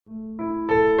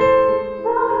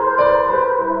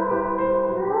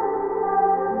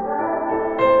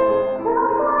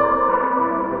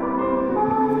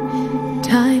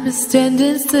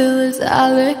standing still as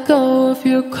I let go of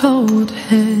your cold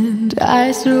hand.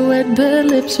 Eyes are wet but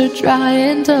lips are dry,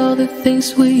 and all the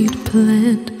things we'd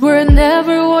planned were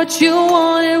never what you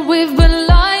wanted. We've been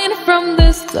lying from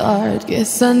the start.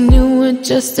 Guess I knew it,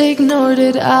 just ignored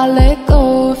it. I let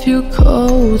go of your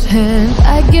cold hand.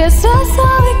 I guess I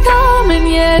saw it coming,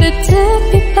 yet it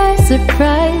took me by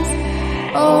surprise.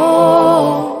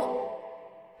 Oh,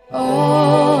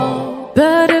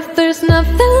 but if there's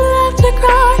nothing left to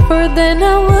cry for, then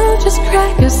I will just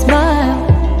crack a smile.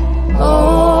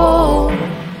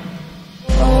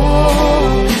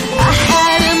 I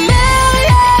had a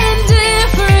million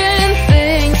different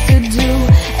things to do,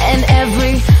 and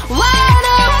every one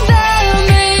of them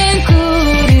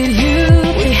included you.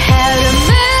 We had a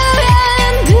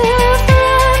million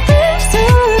different things to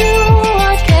do.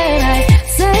 What can I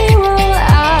say? Well,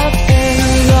 I've been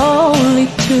lonely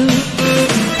too.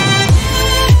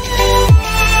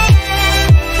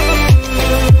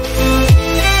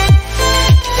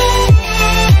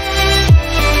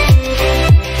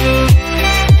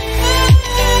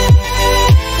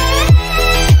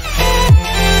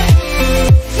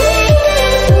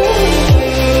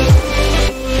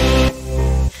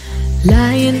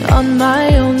 Lying on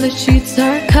my own, the sheets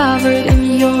are covered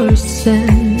in your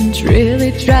scent.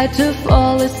 Really tried to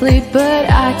fall asleep, but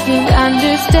I can't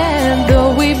understand.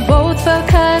 Though we both felt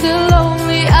kinda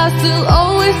lonely, I still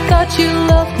always thought you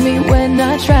loved me. When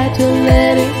I tried to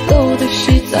let it go, the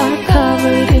sheets are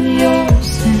covered in your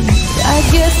scent. I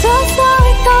guess I saw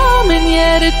it coming,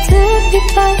 yet it took me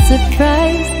by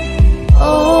surprise.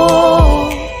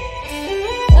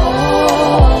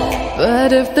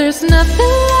 But if there's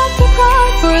nothing left to cry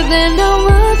for, then I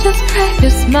will just crack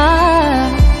a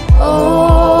smile.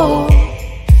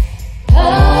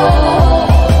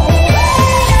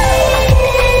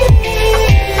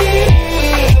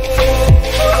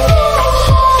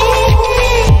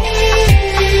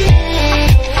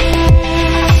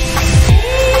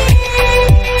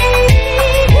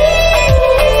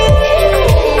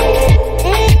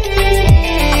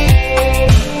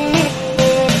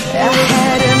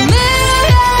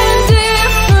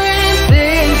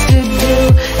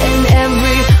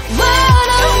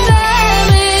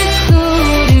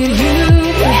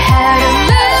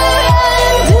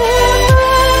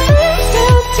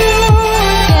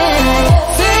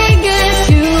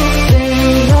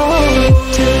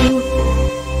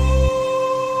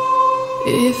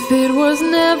 If it was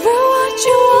never what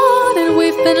you wanted,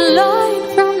 we've been lying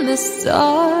from the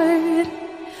start.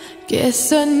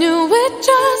 Guess I knew it,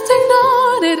 just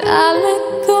ignored it. I let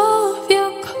go of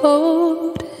your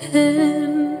cold hand.